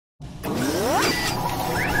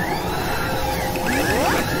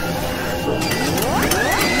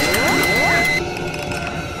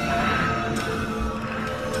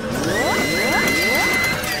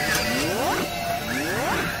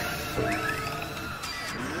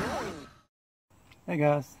Hey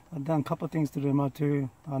guys, I've done a couple things to the MR2,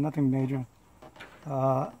 nothing major.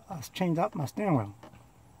 I changed out my steering wheel.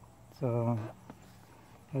 So,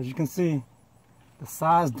 as you can see, the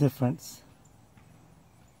size difference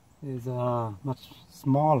is much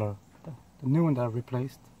smaller, the new one that I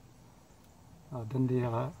replaced, than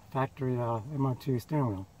the factory MR2 steering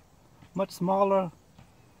wheel. Much smaller,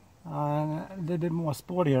 and a little bit more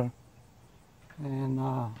sportier, and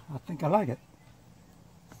I think I like it.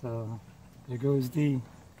 So, there goes the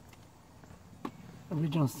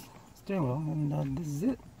original steering wheel, and this is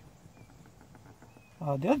it.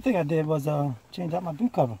 The other thing I did was change out my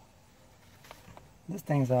boot cover. This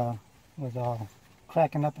thing's was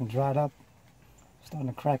cracking up and dried up, starting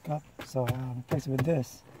to crack up, so I replaced it with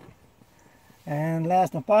this. And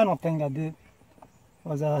last and final thing I did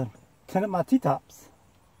was tinted my T-tops.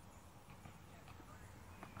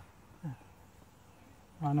 I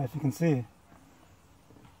don't know if you can see,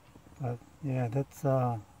 but yeah, that's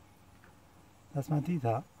my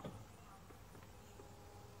T-top.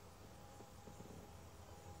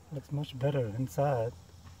 Looks much better inside.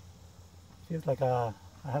 Feels like I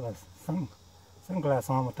have a sunglass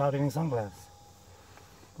on without any sunglass.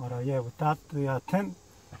 But yeah, without the tint,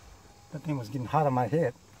 that thing was getting hot on my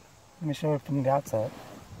head. Let me show it from the outside.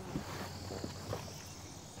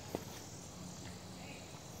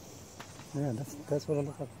 Yeah, that's what it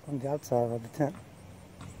looks like from the outside of the tent.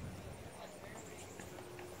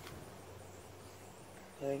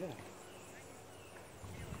 There you go.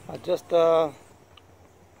 I just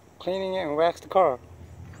cleaning it and waxed the car.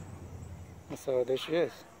 And so there she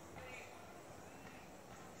is.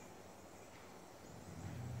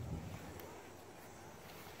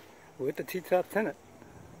 With the T-top tinted.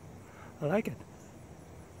 I like it.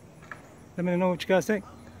 Let me know what you guys think.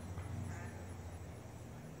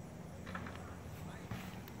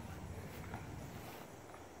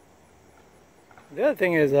 The other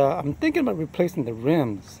thing is I'm thinking about replacing the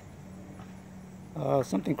rims.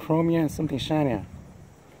 Something chromier and something shinier.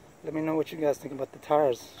 Let me know what you guys think about the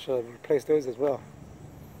tires. Should I replace those as well?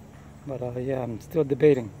 But yeah, I'm still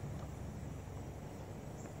debating.